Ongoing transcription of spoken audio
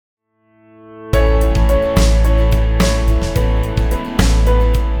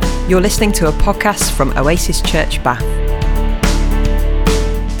You're listening to a podcast from Oasis Church Bath.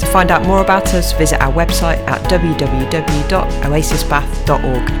 To find out more about us, visit our website at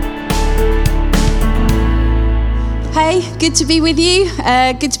www.oasisbath.org. Hey, good to be with you.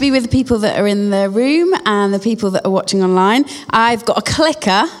 Good to be with the people that are in the room and the people that are watching online. I've got a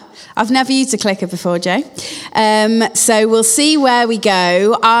clicker. I've never used a clicker before, Jo. So we'll see where we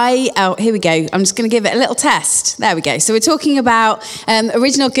go. Here we go. I'm just going to give it a little test. There we go. So we're talking about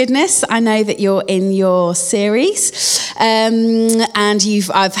original goodness. I know that you're in your series, and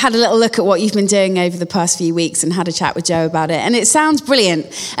I've had a little look at what you've been doing over the past few weeks and had a chat with Jo about it, and it sounds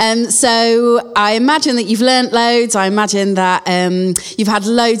brilliant. So I imagine that you've learnt loads. I imagine that you've had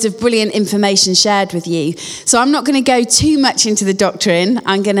loads of brilliant information shared with you. So I'm not going to go too much into the doctrine.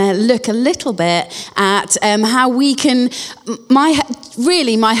 I'm going to look a little bit at how we can, my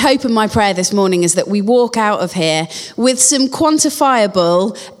hope and my prayer this morning is that we walk out of here with some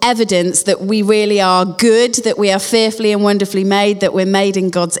quantifiable evidence that we really are good, that we are fearfully and wonderfully made, that we're made in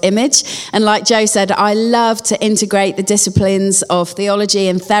God's image. And like Jo said, I love to integrate the disciplines of theology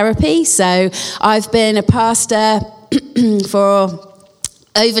and therapy. So I've been a pastor for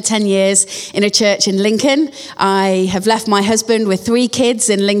over 10 years in a church in Lincoln. I have left my husband with 3 kids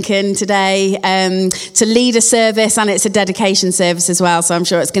in Lincoln today to lead a service, and it's a dedication service as well, so I'm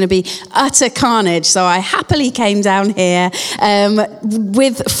sure it's going to be utter carnage. So I happily came down here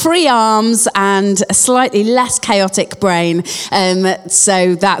with free arms and a slightly less chaotic brain,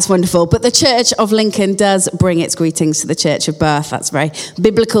 so that's wonderful. But the Church of Lincoln does bring its greetings to the Church of Bath. That's a very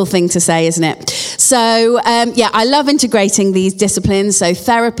biblical thing to say, isn't it? So I love integrating these disciplines. So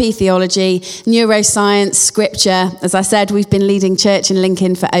therapy, theology, neuroscience, scripture. As I said, we've been leading church in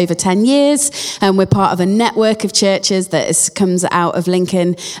Lincoln for over 10 years, and we're part of a network of churches that comes out of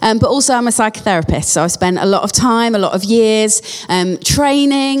Lincoln. But also I'm a psychotherapist, so I've spent a lot of time, a lot of years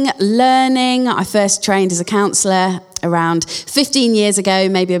training, learning. I first trained as a counsellor around 15 years ago,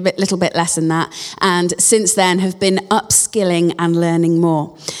 maybe little bit less than that, and since then have been upskilling and learning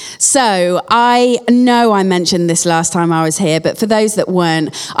more. So I know I mentioned this last time I was here, but for those that weren't,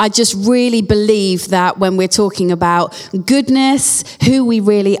 I just really believe that when we're talking about goodness, who we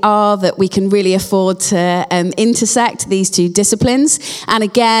really are, that we can really afford to intersect these two disciplines. And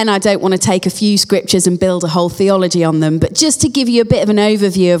again, I don't want to take a few scriptures and build a whole theology on them, but just to give you a bit of an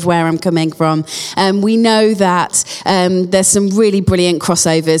overview of where I'm coming from. We know that there's some really brilliant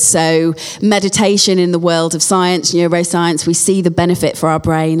crossovers. So meditation in the world of science, neuroscience, we see the benefit for our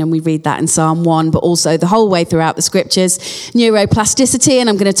brain, and we read that in Psalm 1, but also the whole way throughout the scriptures. Neuroplasticity, and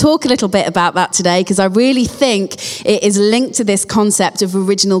I'm going to talk a little bit about that today because I really think it is linked to this concept of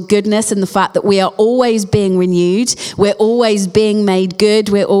original goodness and the fact that we are always being renewed, we're always being made good,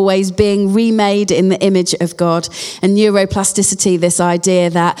 we're always being remade in the image of God. And neuroplasticity, this idea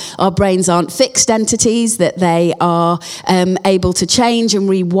that our brains aren't fixed entities, that they are able to change and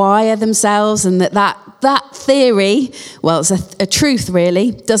rewire themselves, and that theory, well, it's a truth really,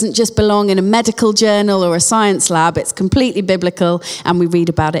 doesn't just belong in a medical journal or a science lab. It's completely biblical, and we read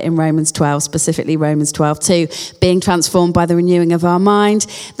about it in Romans 12, specifically Romans 12:2, being transformed by the renewing of our mind.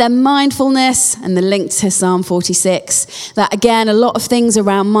 Then mindfulness, and the link to Psalm 46, that again, a lot of things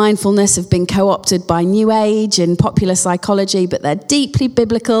around mindfulness have been co-opted by New Age and popular psychology, but they're deeply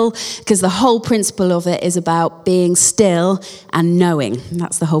biblical because the whole principle of it is about being still and knowing.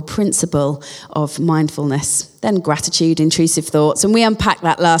 That's the whole principle of mindfulness. Then gratitude, intrusive thoughts, and we unpacked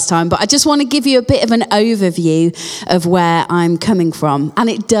that last time, but I just want to give you a bit of an overview of where I'm coming from, and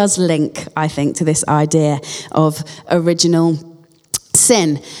it does link, I think, to this idea of original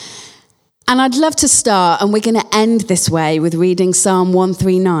sin. And I'd love to start, and we're going to end this way with reading Psalm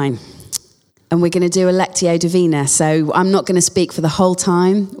 139. And we're going to do a Lectio Divina. So I'm not going to speak for the whole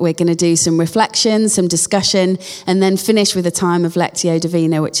time. We're going to do some reflection, some discussion, and then finish with a time of Lectio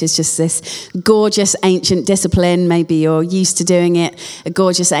Divina, which is just this gorgeous ancient discipline. Maybe you're used to doing it. A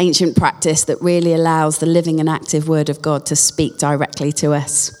gorgeous ancient practice that really allows the living and active word of God to speak directly to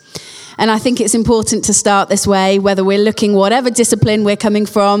us. And I think it's important to start this way, whether we're looking whatever discipline we're coming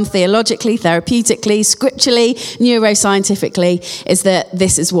from, theologically, therapeutically, scripturally, neuroscientifically, is that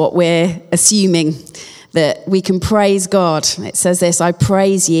this is what we're assuming, that we can praise God. It says this, I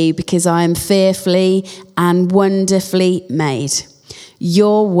praise you because I am fearfully and wonderfully made.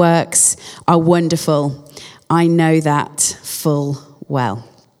 Your works are wonderful. I know that full well.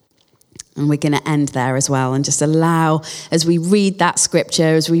 And we're going to end there as well and just allow, as we read that scripture,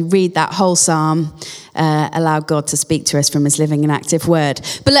 as we read that whole psalm, allow God to speak to us from his living and active word.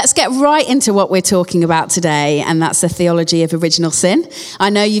 But let's get right into what we're talking about today, and that's the theology of original sin. I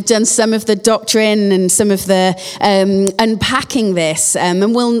know you've done some of the doctrine and some of the unpacking this,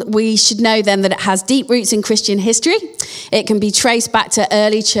 and we should know then that it has deep roots in Christian history. It can be traced back to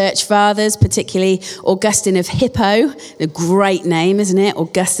early church fathers, particularly Augustine of Hippo, a great name, isn't it?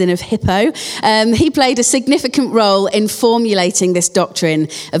 Augustine of Hippo. He played a significant role in formulating this doctrine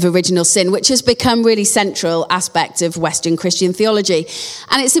of original sin, which has become really central aspect of Western Christian theology.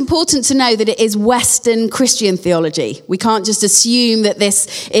 And it's important to know that it is Western Christian theology. We can't just assume that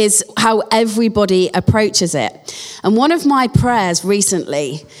this is how everybody approaches it. And one of my prayers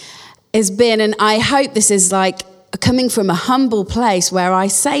recently has been, and I hope this is like coming from a humble place where I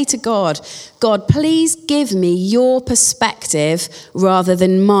say to God, God, please give me your perspective rather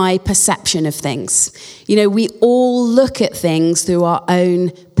than my perception of things. You know, we all look at things through our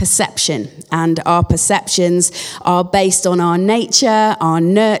own perception, and our perceptions are based on our nature, our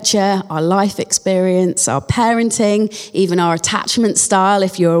nurture, our life experience, our parenting, even our attachment style,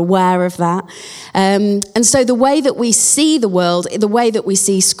 if you're aware of that. And so the way that we see the world, the way that we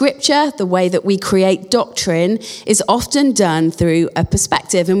see scripture, the way that we create doctrine is often done through a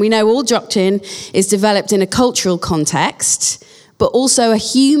perspective. And we know all doctrine is developed in a cultural context, but also a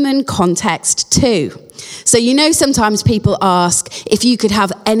human context too. So, you know, sometimes people ask, if you could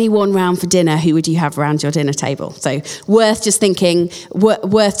have anyone round for dinner, who would you have around your dinner table? So worth just thinking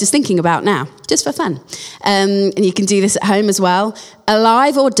about now, just for fun. And you can do this at home as well.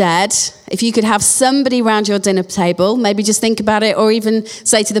 Alive or dead, if you could have somebody around your dinner table, maybe just think about it, or even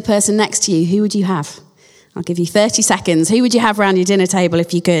say to the person next to you, who would you have? I'll give you 30 seconds. Who would you have around your dinner table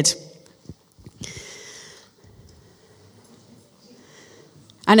if you could?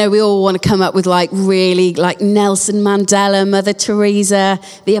 I know we all want to come up with really Nelson Mandela, Mother Teresa,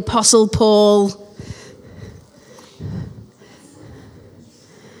 the Apostle Paul.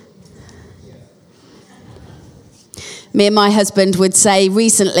 Me and my husband would say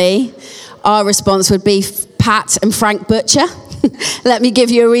recently, our response would be Pat and Frank Butcher. Let me give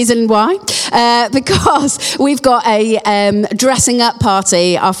you a reason why. Because we've got a dressing up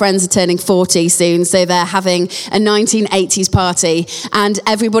party. Our friends are turning 40 soon, so they're having a 1980s party, and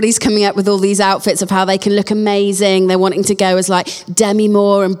everybody's coming up with all these outfits of how they can look amazing. They're wanting to go as like Demi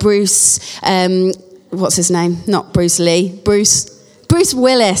Moore and Bruce, what's his name? Not Bruce Lee, Bruce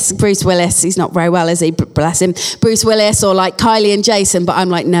Willis, he's not very well, is he? Bless him. Bruce Willis, or like Kylie and Jason, but I'm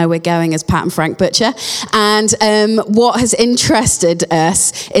like, no, we're going as Pat and Frank Butcher. And what has interested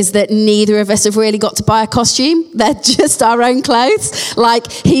us is that neither of us have really got to buy a costume. They're just our own clothes. Like,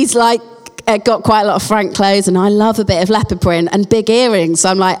 he's like, got quite a lot of Frank clothes, and I love a bit of leopard print and big earrings. So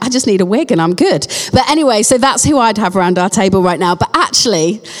I'm like, I just need a wig and I'm good. But anyway, so that's who I'd have around our table right now. But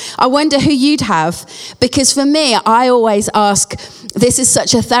actually, I wonder who you'd have, because for me, I always ask, this is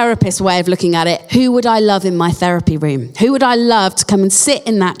such a therapist way of looking at it, who would I love in my therapy room? Who would I love to come and sit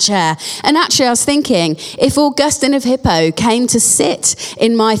in that chair? And actually, I was thinking, if Augustine of Hippo came to sit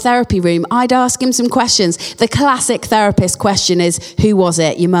in my therapy room, I'd ask him some questions. The classic therapist question is, who was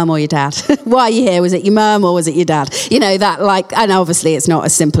it, your mum or your dad? Why are you here? Was it your mum or was it your dad? You know, that and obviously it's not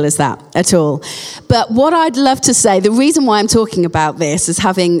as simple as that at all. But what I'd love to say, the reason why I'm talking about this is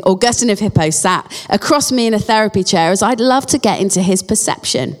having Augustine of Hippo sat across me in a therapy chair, is I'd love to get into his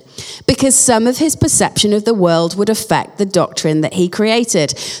perception, because some of his perception of the world would affect the doctrine that he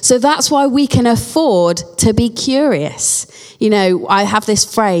created. So that's why we can afford to be curious. You know, I have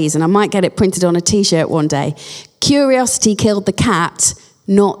this phrase, and I might get it printed on a t-shirt one day. Curiosity killed the cat,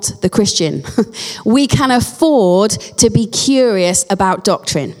 not the Christian. We can afford to be curious about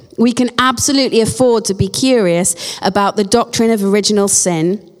doctrine. We can absolutely afford to be curious about the doctrine of original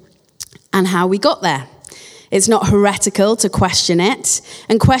sin and how we got there. It's not heretical to question it.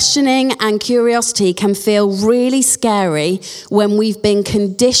 And questioning and curiosity can feel really scary when we've been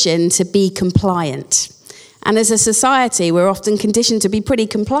conditioned to be compliant. And as a society, we're often conditioned to be pretty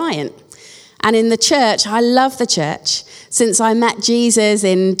compliant. And in the church, I love the church. Since I met Jesus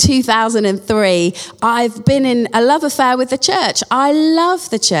in 2003, I've been in a love affair with the church. I love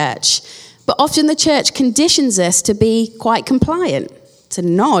the church. But often the church conditions us to be quite compliant, to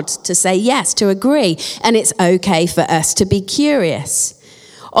nod, to say yes, to agree. And it's okay for us to be curious.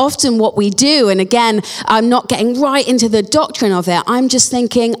 Often what we do, and again, I'm not getting right into the doctrine of it, I'm just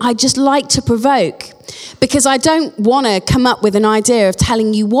thinking, I just like to provoke. Because I don't want to come up with an idea of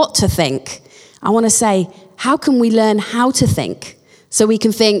telling you what to think. I want to say, how can we learn how to think? So we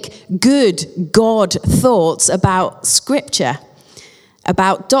can think good God thoughts about Scripture,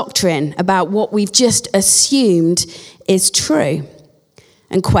 about doctrine, about what we've just assumed is true.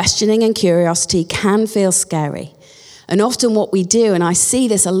 And questioning and curiosity can feel scary. And often what we do, and I see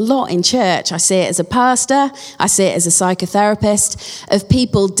this a lot in church, I see it as a pastor, I see it as a psychotherapist, of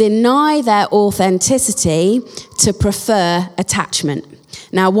people deny their authenticity to prefer attachment.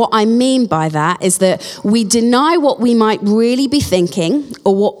 Now, what I mean by that is that we deny what we might really be thinking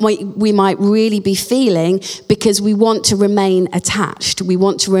or what we might really be feeling because we want to remain attached. We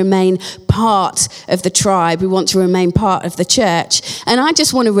want to remain part of the tribe. We want to remain part of the church. And I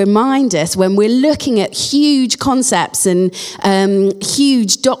just want to remind us, when we're looking at huge concepts and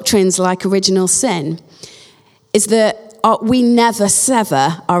huge doctrines like original sin, is that we never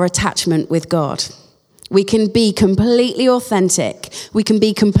sever our attachment with God. We can be completely authentic. We can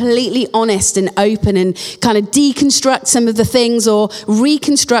be completely honest and open and kind of deconstruct some of the things or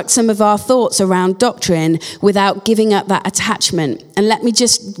reconstruct some of our thoughts around doctrine without giving up that attachment. And let me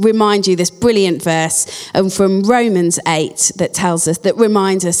just remind you this brilliant verse from Romans 8 that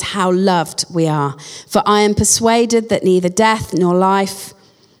reminds us how loved we are. For I am persuaded that neither death nor life,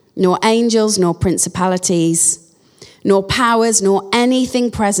 nor angels nor principalities, nor powers, nor anything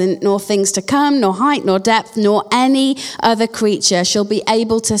present, nor things to come, nor height, nor depth, nor any other creature shall be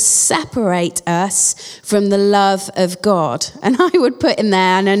able to separate us from the love of God. And I would put in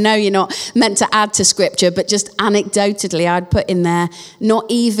there, and I know you're not meant to add to scripture, but just anecdotally, I'd put in there, not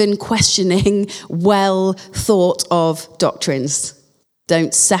even questioning well thought of doctrines.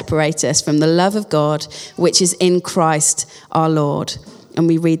 Don't separate us from the love of God, which is in Christ our Lord. And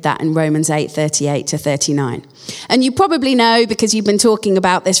we read that in Romans 8:38 to 39. And you probably know, because you've been talking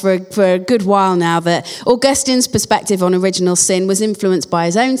about this for a good while now, that Augustine's perspective on original sin was influenced by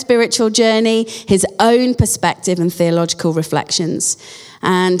his own spiritual journey, his own perspective and theological reflections.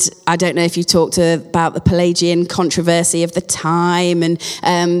 And I don't know if you talked about the Pelagian controversy of the time and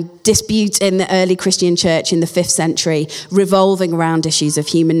disputes in the early Christian church in the 5th century revolving around issues of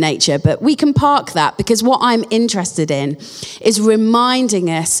human nature. But we can park that, because what I'm interested in is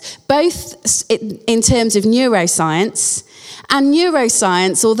reminding us, both in terms of neuroscience, and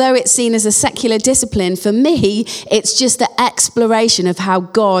neuroscience, although it's seen as a secular discipline, for me, it's just the exploration of how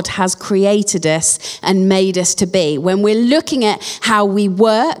God has created us and made us to be. When we're looking at how we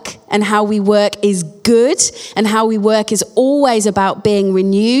work, and how we work is good, and how we work is always about being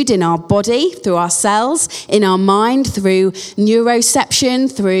renewed in our body, through our cells, in our mind, through neuroception,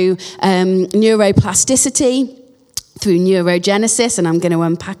 through neuroplasticity, through neurogenesis, and I'm going to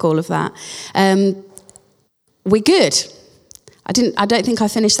unpack all of that. We're good. I don't think I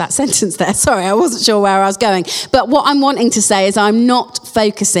finished that sentence there. Sorry, I wasn't sure where I was going. But what I'm wanting to say is I'm not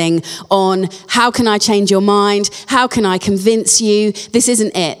focusing on how can I change your mind? How can I convince you? This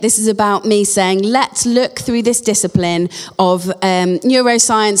isn't it. This is about me saying, let's look through this discipline of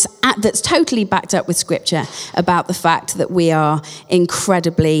neuroscience that's totally backed up with scripture about the fact that we are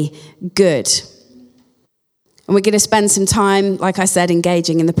incredibly good. And we're going to spend some time, like I said,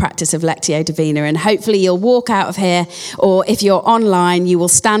 engaging in the practice of Lectio Divina. And hopefully you'll walk out of here, or if you're online, you will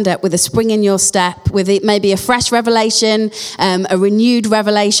stand up with a spring in your step, with it maybe a fresh revelation, a renewed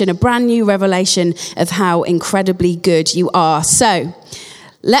revelation, a brand new revelation of how incredibly good you are. So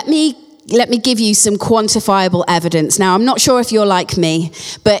let me give you some quantifiable evidence. Now, I'm not sure if you're like me,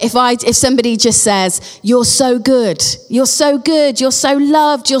 but if somebody just says, you're so good, you're so good, you're so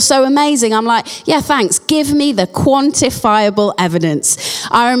loved, you're so amazing, I'm like, yeah, thanks. Give me the quantifiable evidence.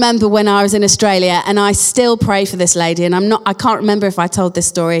 I remember when I was in Australia, and I still pray for this lady, and I can't remember if I told this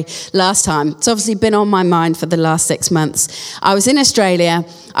story last time. It's obviously been on my mind for the last 6 months. I was in Australia,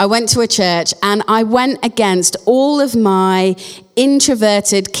 I went to a church, and I went against all of my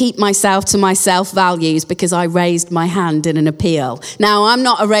introverted, keep myself to myself values because I raised my hand in an appeal. Now, I'm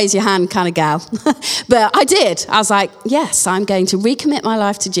not a raise your hand kind of gal, but I did. I was like, yes, I'm going to recommit my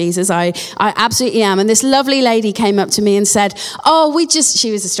life to Jesus. I absolutely am. And this lovely lady came up to me and said,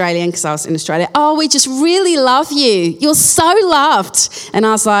 she was Australian because I was in Australia. Oh, we just really love you. You're so loved. And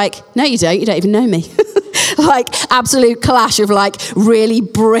I was like, no, you don't. You don't even know me. Like absolute clash of like really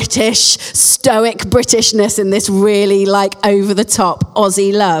British, stoic Britishness and this really like over the top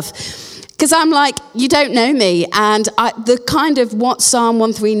Aussie love. Because I'm like, you don't know me. And the kind of what Psalm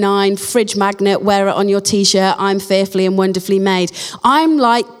 139, fridge magnet, wear it on your t-shirt, I'm fearfully and wonderfully made. I'm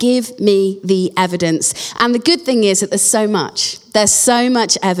like, give me the evidence. And the good thing is that there's so much. There's so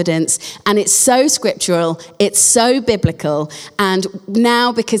much evidence, and it's so scriptural, it's so biblical, and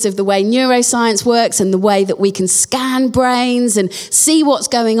now because of the way neuroscience works and the way that we can scan brains and see what's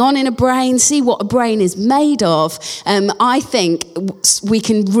going on in a brain, see what a brain is made of, I think we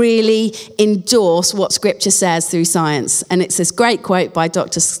can really endorse what scripture says through science. And it's this great quote by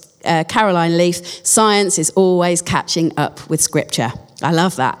Dr. Caroline Leaf: "Science is always catching up with scripture." I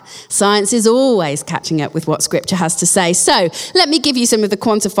love that. Science is always catching up with what scripture has to say. So let me give you some of the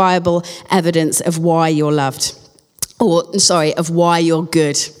quantifiable evidence of why you're loved. Of why you're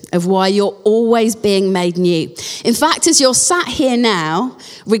good. Of why you're always being made new. In fact, as you're sat here now,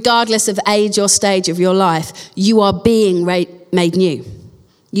 regardless of age or stage of your life, you are being made new.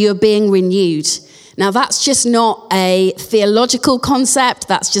 You are being renewed. Now, that's just not a theological concept.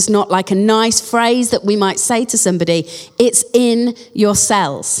 That's just not like a nice phrase that we might say to somebody. It's in your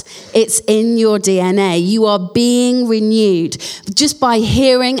cells. It's in your DNA. You are being renewed just by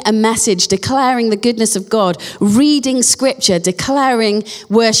hearing a message, declaring the goodness of God, reading scripture, declaring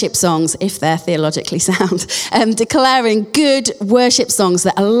worship songs, if they're theologically sound, declaring good worship songs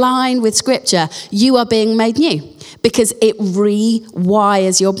that align with scripture. You are being made new because it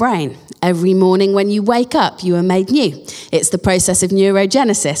rewires your brain. Every morning when you wake up, you are made new. It's the process of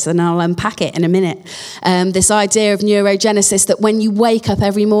neurogenesis, and I'll unpack it in a minute. This idea of neurogenesis, that when you wake up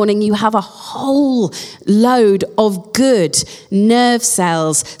every morning, you have a whole load of good nerve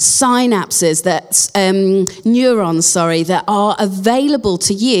cells, synapses, neurons, that are available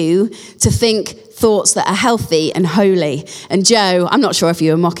to you to think thoughts that are healthy and holy. And Jo, I'm not sure if you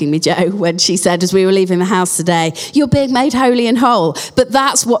were mocking me, Jo, when she said as we were leaving the house today, "You're being made holy and whole." But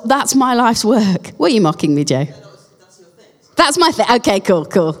that's my life's work. Were you mocking me, Jo? Yeah, no, that's your thing. That's my thing. Okay,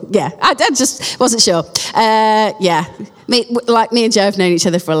 cool. Yeah, I just wasn't sure. Yeah, me and Jo have known each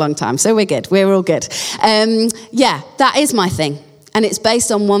other for a long time, so we're good. We're all good. Yeah, that is my thing. And it's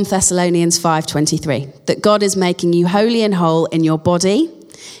based on 1 Thessalonians 5:23, that God is making you holy and whole in your body,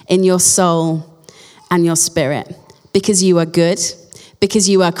 in your soul, and your spirit, because you are good, because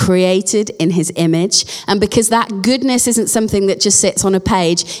you are created in his image, and because that goodness isn't something that just sits on a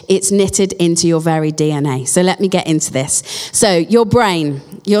page, it's knitted into your very DNA. So let me get into this. So your brain,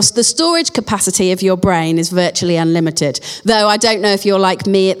 the storage capacity of your brain is virtually unlimited. Though I don't know if you're like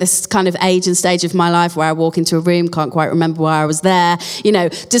me at this kind of age and stage of my life where I walk into a room, can't quite remember why I was there. You know,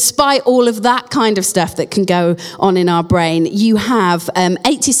 despite all of that kind of stuff that can go on in our brain, you have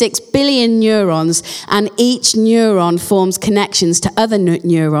 86 billion neurons, and each neuron forms connections to other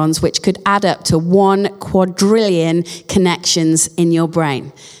neurons, which could add up to 1 quadrillion connections in your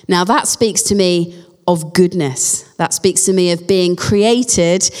brain. Now that speaks to me of goodness. That speaks to me of being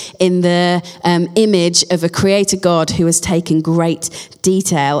created in the image of a creator God who has taken great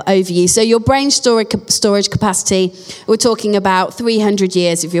detail over you. So your brain storage capacity, we're talking about 300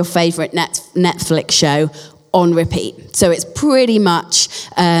 years of your favorite Netflix show on repeat. So it's pretty much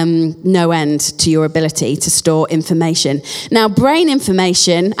no end to your ability to store information. Now, brain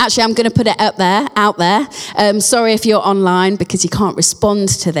information, actually, I'm going to put it out there. Sorry if you're online because you can't respond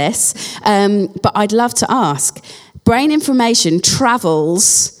to this. But I'd love to ask, brain information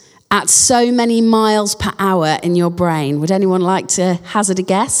travels at so many miles per hour in your brain. Would anyone like to hazard a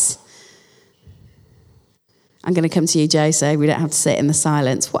guess? I'm going to come to you, Jo, so we don't have to sit in the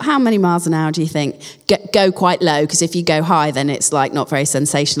silence. How many miles an hour do you think? Go quite low, because if you go high, then it's like not very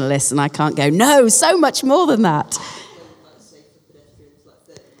sensationalist, and I can't go, no, so much more than that.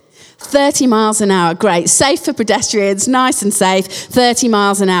 30 miles an hour, great. Safe for pedestrians, nice and safe, 30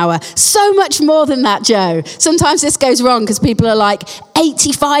 miles an hour. So much more than that, Jo. Sometimes this goes wrong because people are like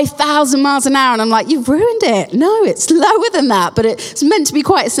 85,000 miles an hour, and I'm like, you've ruined it. No, it's lower than that, but it's meant to be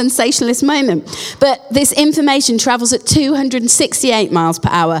quite a sensationalist moment. But this information travels at 268 miles per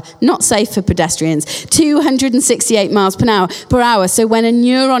hour, not safe for pedestrians, 268 miles per hour. So when a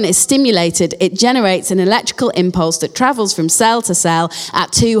neuron is stimulated, it generates an electrical impulse that travels from cell to cell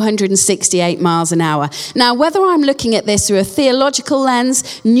at 268 miles an hour. Now, whether I'm looking at this through a theological lens,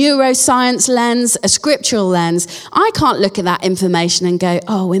 neuroscience lens, a scriptural lens, I can't look at that information and go,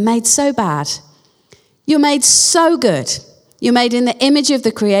 oh, we're made so bad. You're made so good. You're made in the image of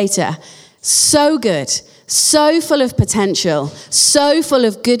the Creator. So good. So full of potential. So full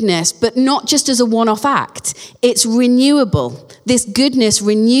of goodness, but not just as a one-off act. It's renewable. This goodness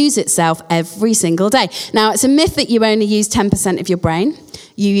renews itself every single day. Now, it's a myth that you only use 10% of your brain.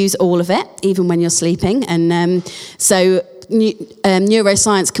 You use all of it, even when you're sleeping. And so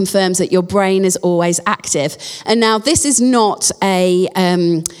neuroscience confirms that your brain is always active. And now this is not a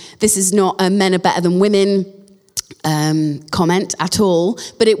men are better than women comment at all,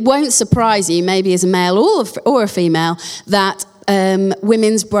 but it won't surprise you, maybe as a male or a female, that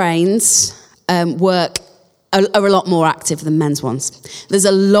women's brains are a lot more active than men's ones. There's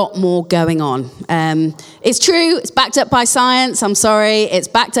a lot more going on. It's true, it's backed up by science, I'm sorry, it's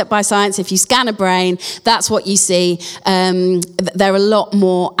backed up by science. If you scan a brain, that's what you see. They're a lot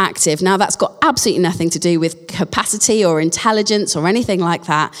more active. Now, that's got absolutely nothing to do with capacity or intelligence or anything like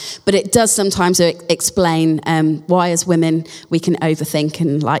that, but it does sometimes explain why as women we can overthink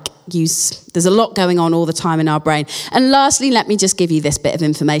and there's a lot going on all the time in our brain. And lastly, let me just give you this bit of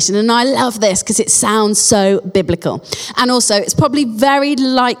information. And I love this because it sounds so biblical. And also, it's probably very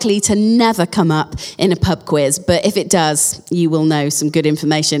likely to never come up in a pub quiz. But if it does, you will know some good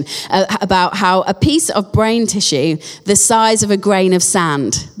information about how a piece of brain tissue, the size of a grain of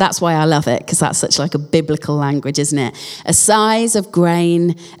sand, that's why I love it, because that's such like a biblical language, isn't it? The size of a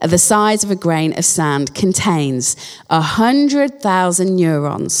grain of sand contains 100,000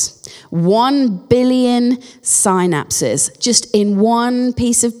 neurons. 1 billion synapses just in one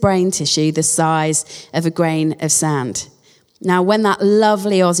piece of brain tissue the size of a grain of sand. Now, when that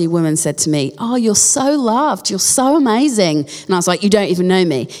lovely Aussie woman said to me, "Oh, you're so loved, you're so amazing," and I was like, "You don't even know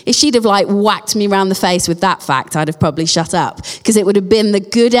me." If she'd have whacked me around the face with that fact, I'd have probably shut up, because it would have been the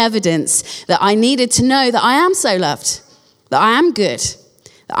good evidence that I needed to know that I am so loved, that I am good,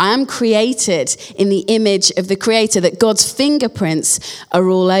 I am created in the image of the Creator, that God's fingerprints are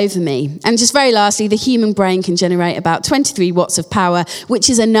all over me. And just very lastly, the human brain can generate about 23 watts of power, which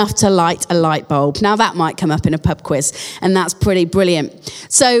is enough to light a light bulb. Now, that might come up in a pub quiz, and that's pretty brilliant.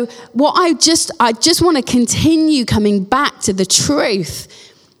 So what I just want to continue coming back to the truth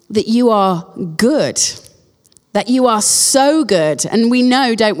that you are good. That you are so good. And we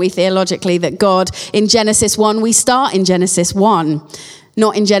know, don't we, theologically, that God in Genesis 1, we start in Genesis 1.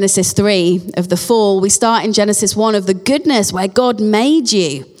 Not in Genesis 3 of the fall. We start in Genesis 1 of the goodness where God made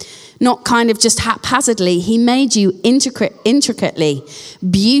you. Not kind of just haphazardly. He made you intricately,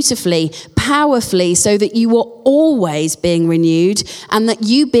 beautifully, powerfully, so that you were always being renewed, and that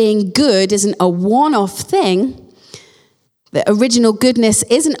you being good isn't a one-off thing. The original goodness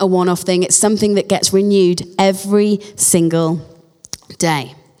isn't a one-off thing. It's something that gets renewed every single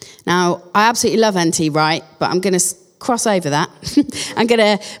day. Now, I absolutely love NT Wright, but I'm going to cross over that. I'm going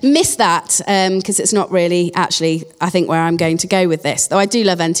to miss that because it's not really actually, I think, where I'm going to go with this. Though I do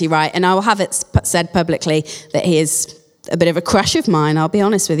love NT Wright, and I will have it said publicly that he is a bit of a crush of mine, I'll be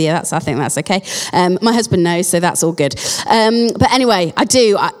honest with you. I think that's okay. My husband knows, so that's all good. But anyway, I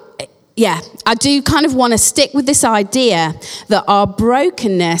do kind of want to stick with this idea that our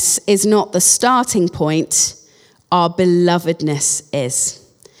brokenness is not the starting point, our belovedness is.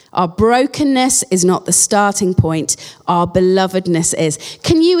 Our brokenness is not the starting point, our belovedness is.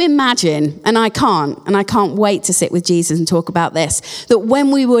 Can you imagine, and I can't wait to sit with Jesus and talk about this, that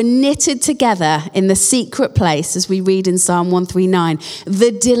when we were knitted together in the secret place, as we read in Psalm 139,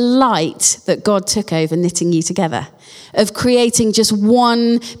 the delight that God took over knitting you together, of creating just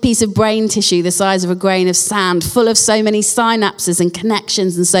one piece of brain tissue the size of a grain of sand, full of so many synapses and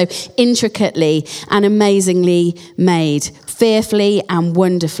connections, and so intricately and amazingly made, fearfully and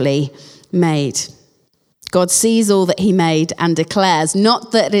wonderfully made. God sees all that he made and declares,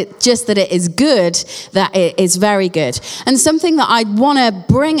 not that it is good, that it is very good. And something that I want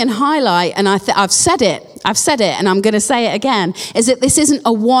to bring and highlight, and I've said it, and I'm going to say it again, is that this isn't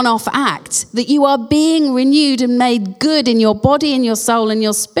a one-off act, that you are being renewed and made good in your body and your soul and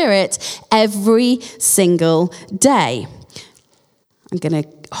your spirit every single day. I'm going to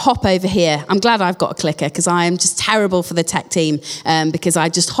hop over here. I'm glad I've got a clicker, because I am just terrible for the tech team because I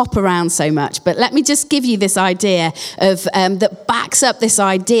just hop around so much. But let me just give you this idea of that backs up this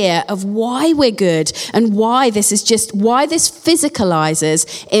idea of why we're good and why this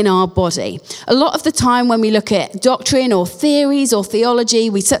physicalizes in our body. A lot of the time when we look at doctrine or theories or theology,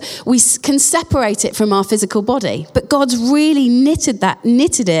 we can separate it from our physical body. But God's really knitted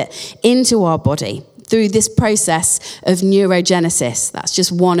it into our body through this process of neurogenesis. That's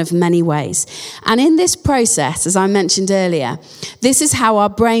just one of many ways. And in this process, as I mentioned earlier, this is how our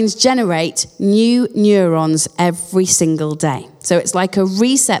brains generate new neurons every single day. So it's like a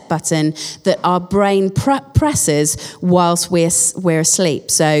reset button that our brain presses whilst we're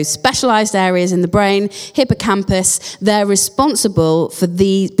asleep. So specialized areas in the brain, hippocampus, they're responsible for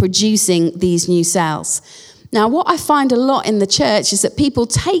producing these new cells. Now, what I find a lot in the church is that people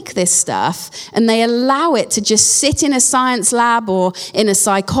take this stuff and they allow it to just sit in a science lab or in a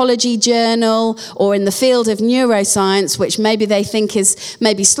psychology journal or in the field of neuroscience, which maybe they think is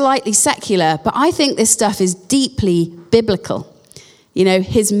maybe slightly secular. But I think this stuff is deeply biblical. You know,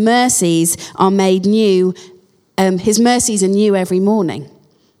 his mercies are made new. His mercies are new every morning.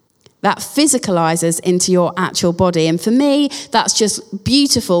 that physicalizes into your actual body. And for me, that's just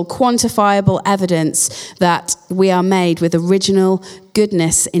beautiful, quantifiable evidence that we are made with original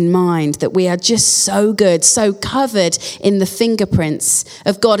goodness in mind, that we are just so good, so covered in the fingerprints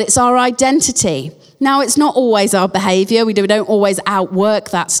of God. It's our identity. Now, it's not always our behavior. We don't always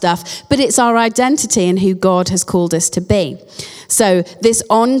outwork that stuff, but it's our identity and who God has called us to be. So this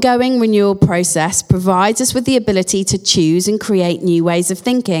ongoing renewal process provides us with the ability to choose and create new ways of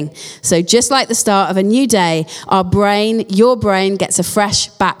thinking. So just like the start of a new day, your brain gets a fresh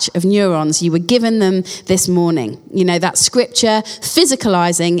batch of neurons. You were given them this morning. You know, that scripture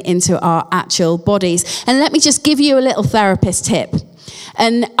physicalizing into our actual bodies. And let me just give you a little therapist tip.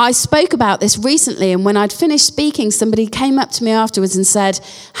 And I spoke about this recently, and when I'd finished speaking, somebody came up to me afterwards and said,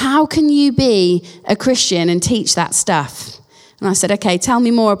 "How can you be a Christian and teach that stuff?" And I said, "Okay, tell me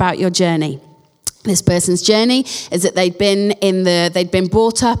more about your journey." This person's journey is that they'd been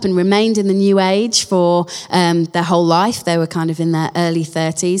brought up and remained in the New Age for their whole life. They were kind of in their early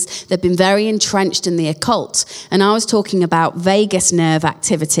 30s. They'd been very entrenched in the occult. And I was talking about vagus nerve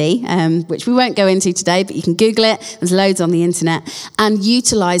activity, which we won't go into today, but you can Google it. There's loads on the internet. And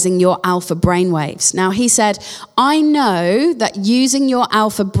utilizing your alpha brainwaves. Now, he said, "I know that using your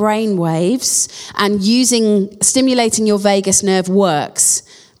alpha brainwaves and stimulating your vagus nerve works,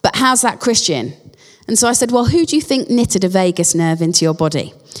 but how's that Christian?" And so I said, "Well, who do you think knitted a vagus nerve into your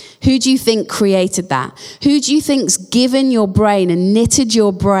body? Who do you think created that? Who do you think's given your brain and knitted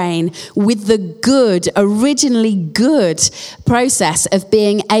your brain with the good, originally good process of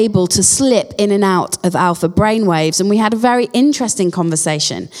being able to slip in and out of alpha brainwaves?" And we had a very interesting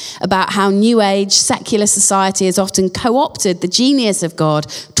conversation about how New Age, secular society has often co-opted the genius of God,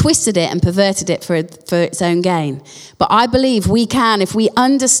 twisted it and perverted it for its own gain. But I believe we can, if we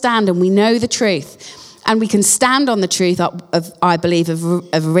understand and we know the truth, and we can stand on the truth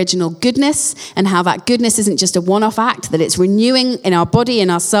of original goodness, and how that goodness isn't just a one-off act, that it's renewing in our body,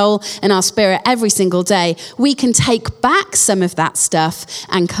 in our soul, in our spirit every single day. We can take back some of that stuff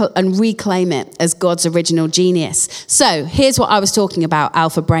and reclaim it as God's original genius. So here's what I was talking about,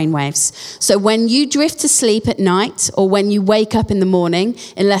 alpha brainwaves. So when you drift to sleep at night, or when you wake up in the morning,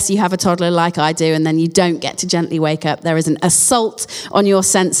 unless you have a toddler like I do, and then you don't get to gently wake up, there is an assault on your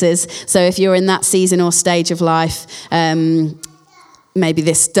senses. So if you're in that season or stage of life, maybe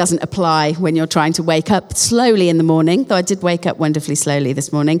this doesn't apply when you're trying to wake up slowly in the morning, though I did wake up wonderfully slowly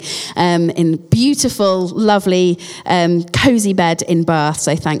this morning, in beautiful, lovely, cozy bed in Bath.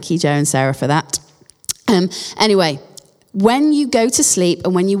 So thank you, Jo and Sarah, for that. Anyway, when you go to sleep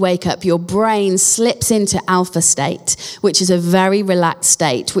and when you wake up, your brain slips into alpha state, which is a very relaxed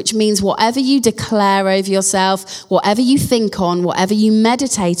state, which means whatever you declare over yourself, whatever you think on, whatever you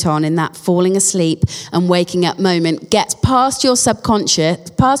meditate on in that falling asleep and waking up moment gets past your subconscious,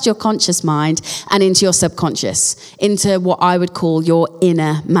 past your conscious mind and into your subconscious, into what I would call your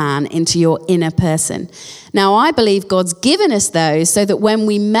inner man, into your inner person. Now, I believe God's given us those so that when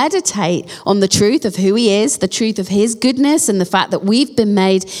we meditate on the truth of who he is, the truth of his goodness, and the fact that we've been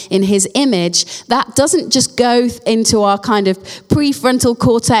made in his image, that doesn't just go into our kind of prefrontal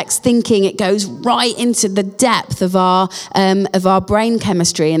cortex thinking. It goes right into the depth of our brain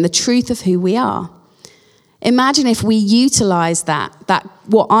chemistry and the truth of who we are. Imagine if we utilize that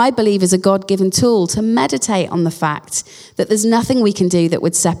what I believe is a God-given tool to meditate on the fact that there's nothing we can do that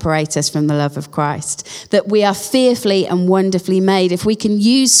would separate us from the love of Christ, that we are fearfully and wonderfully made. If we can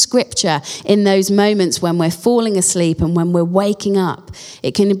use scripture in those moments when we're falling asleep and when we're waking up,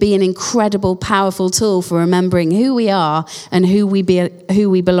 it can be an incredible, powerful tool for remembering who we are and who we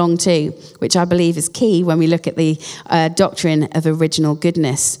belong to, which I believe is key when we look at the doctrine of original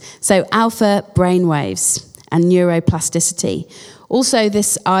goodness. So alpha brainwaves and neuroplasticity. Also and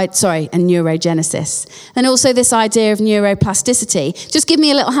neurogenesis. And also this idea of neuroplasticity. Just give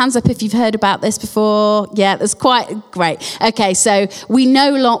me a little hands up if you've heard about this before. Yeah, that's quite great. Okay, so we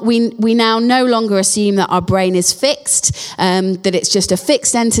now no longer assume that our brain is fixed, that it's just a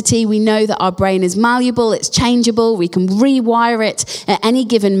fixed entity. We know that our brain is malleable, it's changeable, we can rewire it at any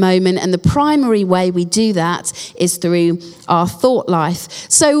given moment, and the primary way we do that is through our thought life.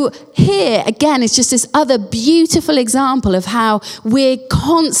 So here, again, it's just this other beautiful example of how we're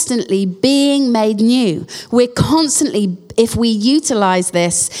constantly being made new. We're constantly, if we utilize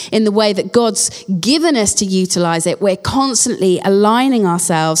this in the way that God's given us to utilize it, we're constantly aligning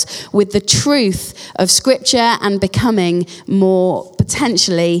ourselves with the truth of Scripture and becoming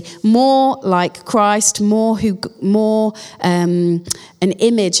potentially more like Christ, an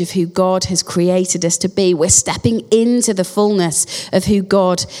image of who God has created us to be. We're stepping into the fullness of who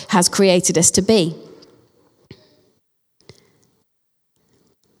God has created us to be.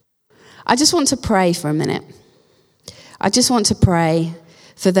 I just want to pray for a minute. I just want to pray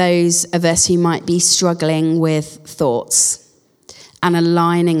for those of us who might be struggling with thoughts and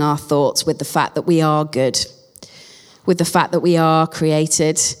aligning our thoughts with the fact that we are good, with the fact that we are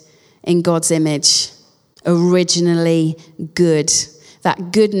created in God's image, originally good.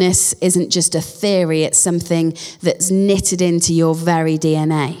 That goodness isn't just a theory, it's something that's knitted into your very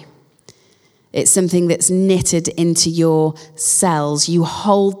DNA. It's something that's knitted into your cells. You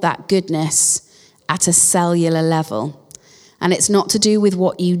hold that goodness at a cellular level. And it's not to do with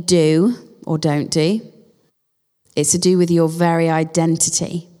what you do or don't do. It's to do with your very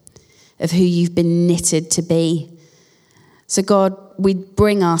identity of who you've been knitted to be. So God, we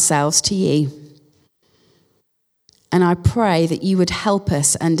bring ourselves to you. And I pray that you would help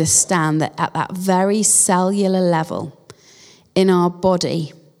us understand that at that very cellular level, in our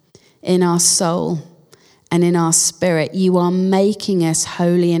body, in our soul, and in our spirit, you are making us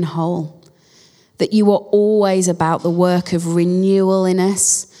holy and whole. That you are always about the work of renewal in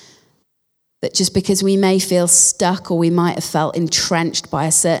us. That just because we may feel stuck or we might have felt entrenched by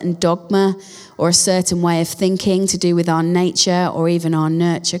a certain dogma or a certain way of thinking to do with our nature or even our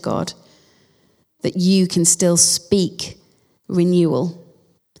nurture, God, that you can still speak renewal,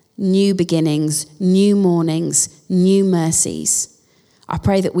 new beginnings, new mornings, new mercies. I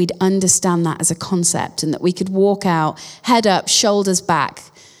pray that we'd understand that as a concept and that we could walk out, head up, shoulders back,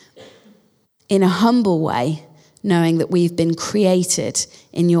 in a humble way, knowing that we've been created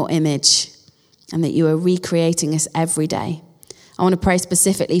in your image and that you are recreating us every day. I want to pray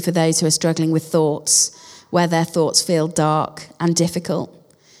specifically for those who are struggling with thoughts, where their thoughts feel dark and difficult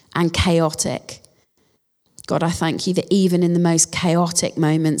and chaotic. God, I thank you that even in the most chaotic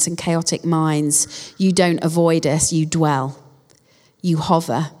moments and chaotic minds, you don't avoid us, you dwell. You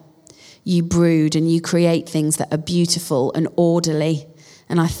hover, you brood, and you create things that are beautiful and orderly.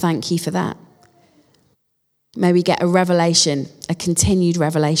 And I thank you for that. May we get a revelation, a continued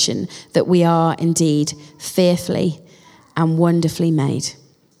revelation, that we are indeed fearfully and wonderfully made.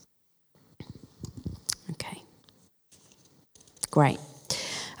 Okay. Great.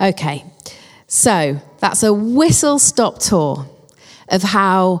 Okay. So that's a whistle-stop tour of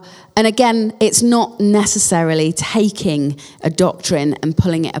how, and again, it's not necessarily taking a doctrine and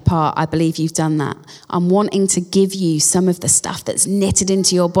pulling it apart. I believe you've done that. I'm wanting to give you some of the stuff that's knitted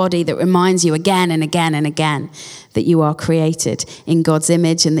into your body that reminds you again and again and again that you are created in God's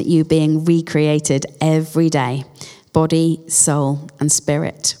image and that you're being recreated every day, body, soul, and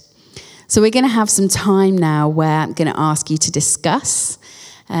spirit. So we're going to have some time now where I'm going to ask you to discuss.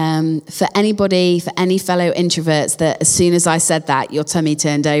 For anybody, for any fellow introverts that as soon as I said that, your tummy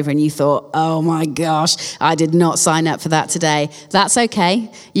turned over and you thought, oh my gosh, I did not sign up for that today. That's okay.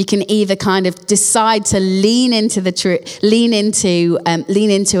 You can either kind of decide to lean into it.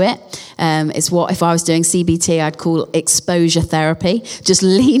 It's what, if I was doing CBT, I'd call exposure therapy. Just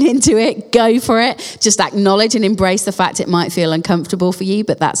lean into it, go for it. Just acknowledge and embrace the fact it might feel uncomfortable for you,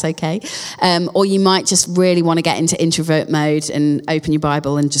 but that's okay. Or you might just really want to get into introvert mode and open your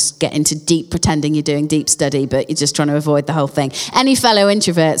Bible and just get into deep, pretending you're doing deep study, but you're just trying to avoid the whole thing. Any fellow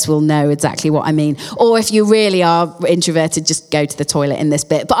introverts will know exactly what I mean. Or if you really are introverted, just go to the toilet in this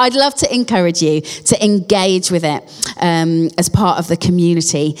bit. But I'd love to encourage you to engage with it as part of the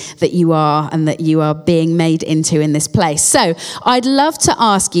community that you are and that you are being made into in this place. So I'd love to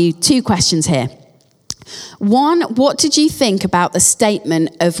ask you two questions here. One, what did you think about the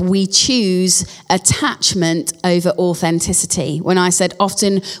statement of we choose attachment over authenticity? When I said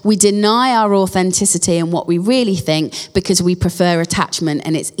often we deny our authenticity and what we really think because we prefer attachment,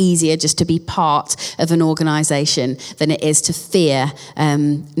 and it's easier just to be part of an organisation than it is to fear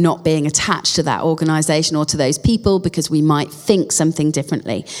not being attached to that organisation or to those people because we might think something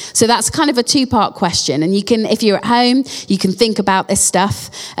differently. So that's kind of a two-part question. And you can, if you're at home, you can think about this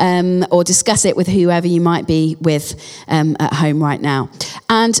stuff or discuss it with whoever you might be with at home right now.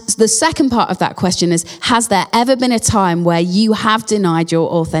 And the second part of that question is, has there ever been a time where you have denied your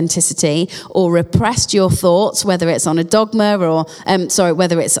authenticity or repressed your thoughts, whether it's on a dogma or,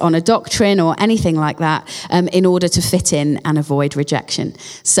 whether it's on a doctrine or anything like that, in order to fit in and avoid rejection?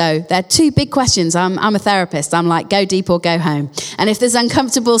 So there are two big questions. I'm a therapist. I'm like, go deep or go home. And if there's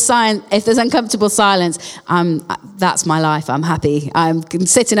uncomfortable silence, that's my life. I'm happy. I can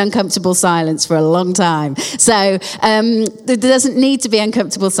sit in uncomfortable silence for a long time. So there doesn't need to be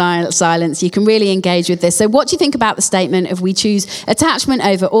uncomfortable silence. You can really engage with this. So what do you think about the statement of we choose attachment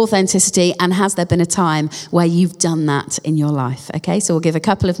over authenticity, and has there been a time where you've done that in your life? Okay, so we'll give a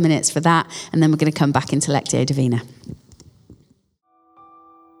couple of minutes for that, and then we're going to come back into Lectio Divina.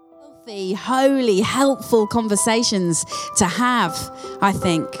 Healthy, holy, helpful conversations to have, I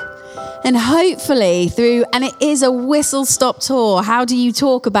think. And hopefully and it is a whistle-stop tour. How do you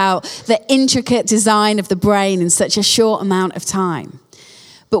talk about the intricate design of the brain in such a short amount of time?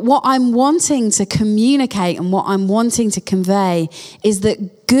 But what I'm wanting to communicate and what I'm wanting to convey is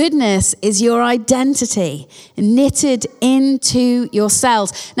that goodness is your identity, knitted into your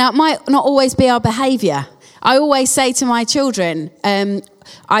cells. Now, it might not always be our behavior. I always say to my children, when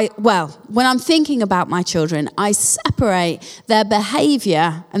I'm thinking about my children, I separate their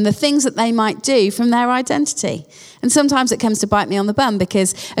behavior and the things that they might do from their identity. And sometimes it comes to bite me on the bum,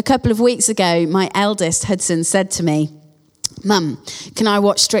 because a couple of weeks ago, my eldest, Hudson, said to me, "Mum, can I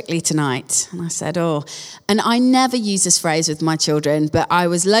watch Strictly tonight?" And I said, "Oh." And I never use this phrase with my children, but I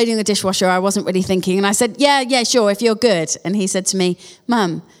was loading the dishwasher, I wasn't really thinking, and I said, yeah, sure, if you're good. And he said to me,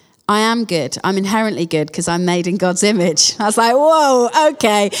 "Mum, I am good. I'm inherently good because I'm made in God's image." I was like, whoa,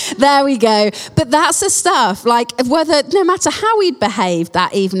 okay, there we go. But that's the stuff, like no matter how he'd behaved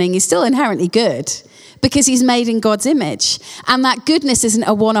that evening, he's still inherently good, because he's made in God's image. And that goodness isn't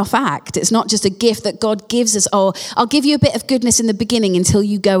a one-off act. It's not just a gift that God gives us. Oh, I'll give you a bit of goodness in the beginning until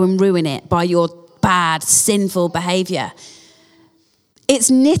you go and ruin it by your bad, sinful behavior. It's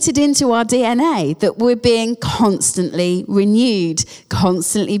knitted into our DNA that we're being constantly renewed,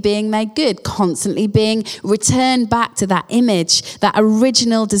 constantly being made good, constantly being returned back to that image, that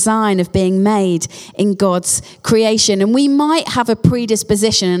original design of being made in God's creation. And we might have a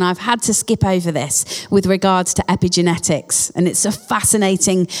predisposition, and I've had to skip over this with regards to epigenetics. And it's a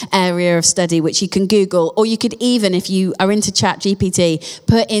fascinating area of study which you can Google, or you could even, if you are into ChatGPT,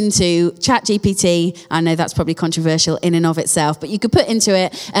 put into ChatGPT. I know that's probably controversial in and of itself, but you could put into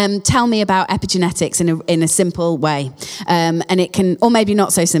it, tell me about epigenetics in a simple way. And it can, or maybe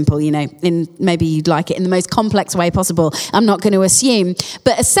not so simple, maybe you'd like it in the most complex way possible. I'm not going to assume.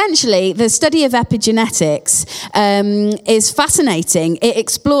 But essentially, the study of epigenetics is fascinating. It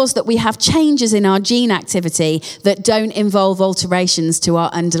explores that we have changes in our gene activity that don't involve alterations to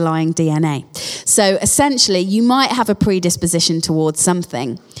our underlying DNA. So essentially, you might have a predisposition towards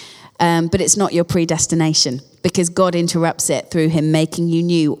something, but it's not your predestination, because God interrupts it through him making you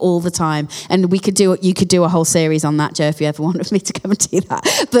new all the time. And you could do a whole series on that, Joe, if you ever wanted me to come and do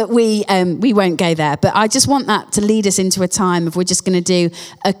that. But we won't go there. But I just want that to lead us into a time of, we're just going to do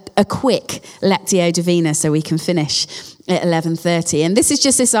a quick Lectio Divina so we can finish at 11:30. And this is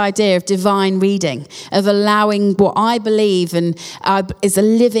just this idea of divine reading, of allowing what I believe is a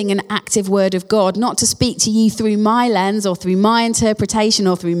living and active word of God, not to speak to you through my lens or through my interpretation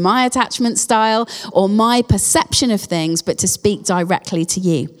or through my attachment style or my perception of things, but to speak directly to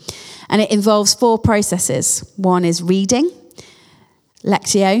you. And it involves 4 processes. One is reading,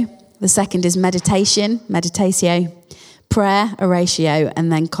 lectio. The second is meditation, meditatio. Prayer, oratio,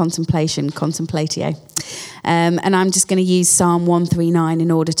 and then contemplation, contemplatio. And I'm just going to use Psalm 139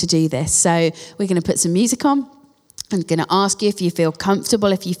 in order to do this. So we're going to put some music on. I'm going to ask you if you feel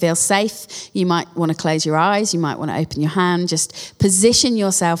comfortable, if you feel safe. You might want to close your eyes. You might want to open your hand. Just position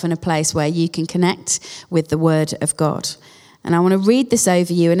yourself in a place where you can connect with the Word of God. And I want to read this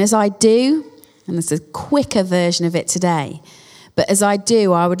over you. And as I do, and there's a quicker version of it today, but as I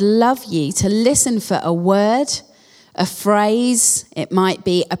do, I would love you to listen for a word, a phrase, it might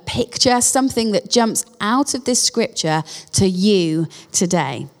be a picture, something that jumps out of this scripture to you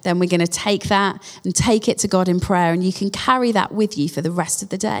today. Then we're going to take that and take it to God in prayer, and you can carry that with you for the rest of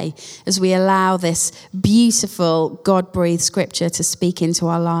the day as we allow this beautiful God-breathed scripture to speak into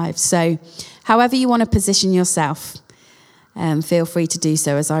our lives. So however you want to position yourself, feel free to do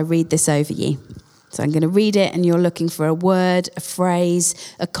so as I read this over you. So I'm going to read it, and you're looking for a word, a phrase,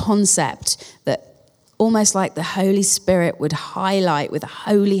 a concept that almost like the Holy Spirit would highlight with a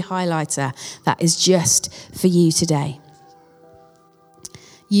holy highlighter that is just for you today.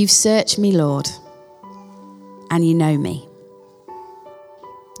 You've searched me, Lord, and you know me.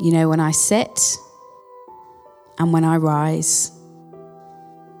 You know when I sit and when I rise.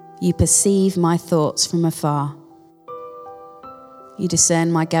 You perceive my thoughts from afar. You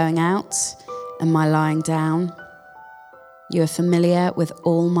discern my going out and my lying down. You are familiar with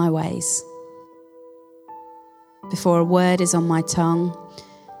all my ways. Before a word is on my tongue,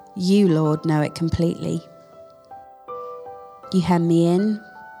 you, Lord, know it completely. You hem me in,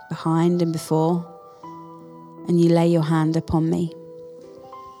 behind and before, and you lay your hand upon me.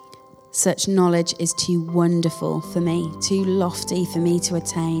 Such knowledge is too wonderful for me, too lofty for me to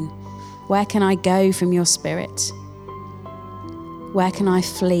attain. Where can I go from your spirit? Where can I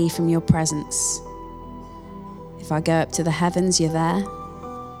flee from your presence? If I go up to the heavens, you're there.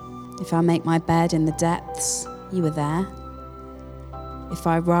 If I make my bed in the depths, you are there. If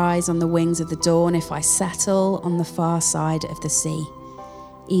I rise on the wings of the dawn, if I settle on the far side of the sea,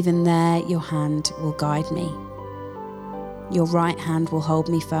 even there your hand will guide me. Your right hand will hold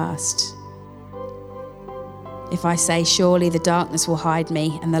me fast. If I say, surely the darkness will hide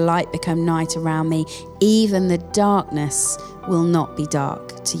me and the light become night around me, even the darkness will not be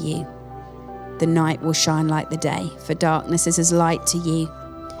dark to you. The night will shine like the day, for darkness is as light to you.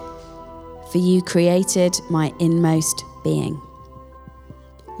 For you created my inmost being.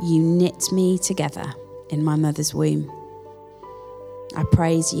 You knit me together in my mother's womb. I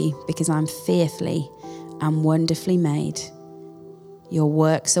praise you because I'm fearfully and wonderfully made. Your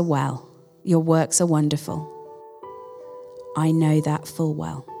works are well. Your works are wonderful. I know that full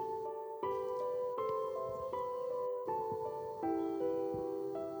well.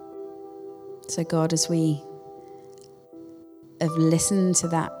 So God, as we have listened to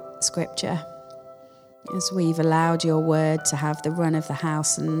that scripture, as we've allowed your word to have the run of the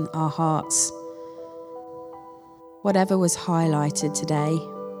house in our hearts, whatever was highlighted today,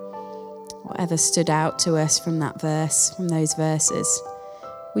 whatever stood out to us from that verse, from those verses,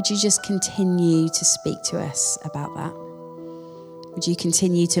 would you just continue to speak to us about that? Would you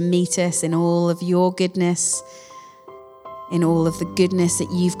continue to meet us in all of your goodness, in all of the goodness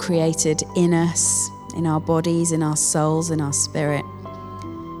that you've created in us, in our bodies, in our souls, in our spirit?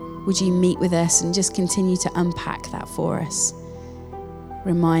 Would you meet with us and just continue to unpack that for us?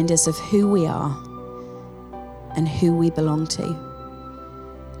 Remind us of who we are and who we belong to.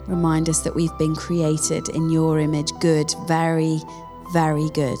 Remind us that we've been created in your image, good, very, very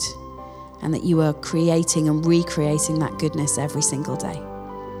good, and that you are creating and recreating that goodness every single day.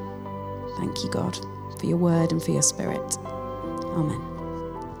 Thank you, God, for your word and for your spirit. Amen.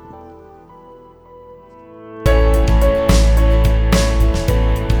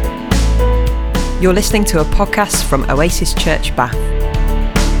 You're listening to a podcast from Oasis Church Bath.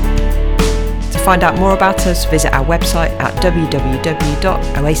 To find out more about us, visit our website at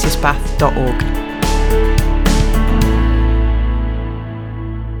www.oasisbath.org.